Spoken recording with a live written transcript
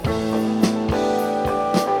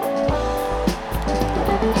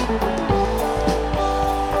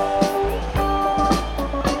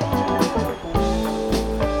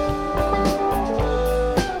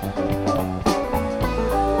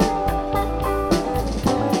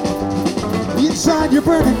inside you're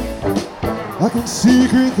burning, I can see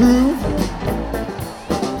it through.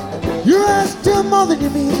 Your eyes tell more than you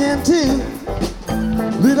mean them too.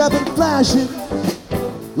 Lit up and flashing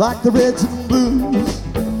like the reds and blues.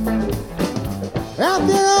 Out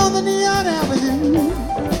there on the neon avenue.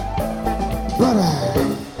 But I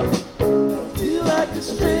feel like a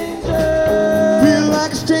stranger. Feel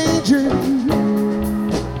like a stranger.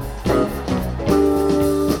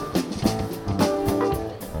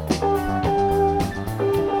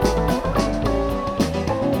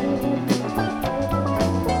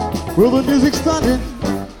 Well, the music's thundering,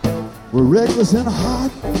 we're reckless and hot.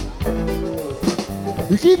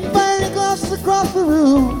 You keep firing glasses across the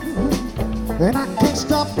room, and I can't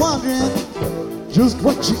stop wondering just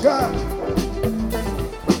what you got.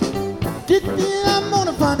 Get me, I'm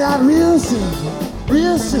gonna find out real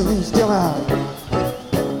soon, still out.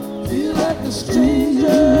 Feel like a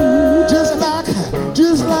stranger, just like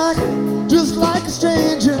a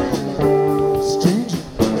stranger.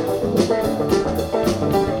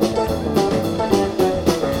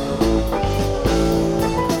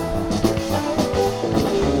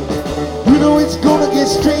 It's gonna get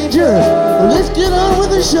stranger. Let's get on with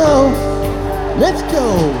the show. Let's go.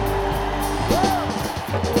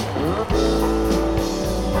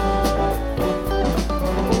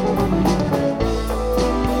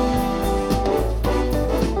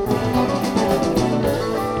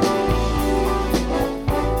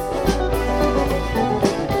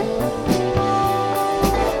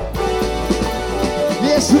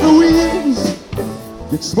 Yes, the winds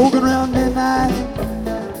get smoking around midnight.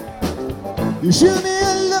 You shoot me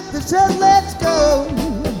a look that says let's go.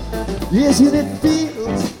 Yes, and it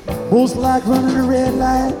feels most like running a red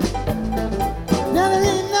light. Now there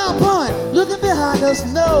ain't no point looking behind us,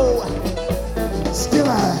 no. Still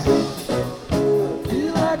I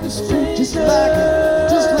feel like a stranger. Just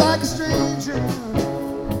like a stranger.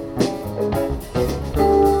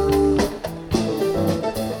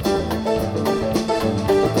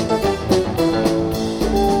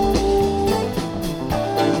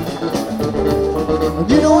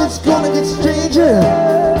 You know it's gonna get stranger.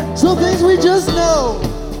 Some things we just know.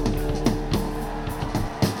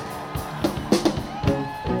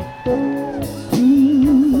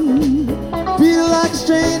 Feel like a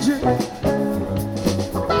stranger.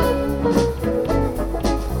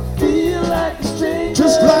 Feel like a stranger.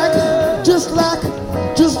 Just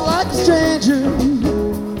like a stranger.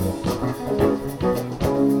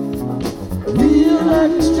 Feel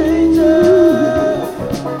like a stranger.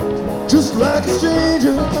 Just like a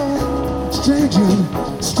stranger,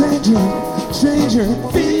 stranger,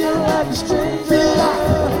 feel like a stranger,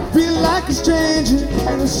 feel like a stranger,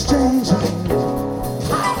 and a stranger.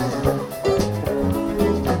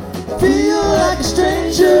 Feel like a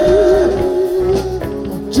stranger,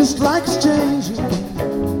 just like a stranger.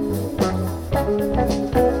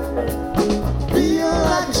 Feel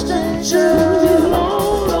like a stranger.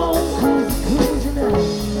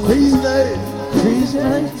 Crazy night, crazy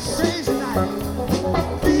night.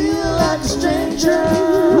 Feel like a stranger.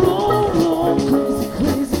 Long,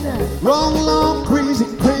 crazy night. Long,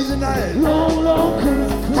 crazy night.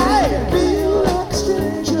 Hey, feel like a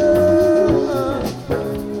stranger.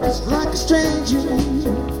 Just like a stranger.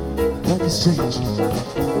 Like a stranger.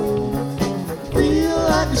 Feel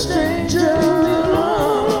like a stranger.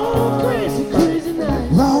 Long, crazy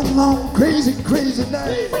night. Long, crazy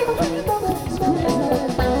night.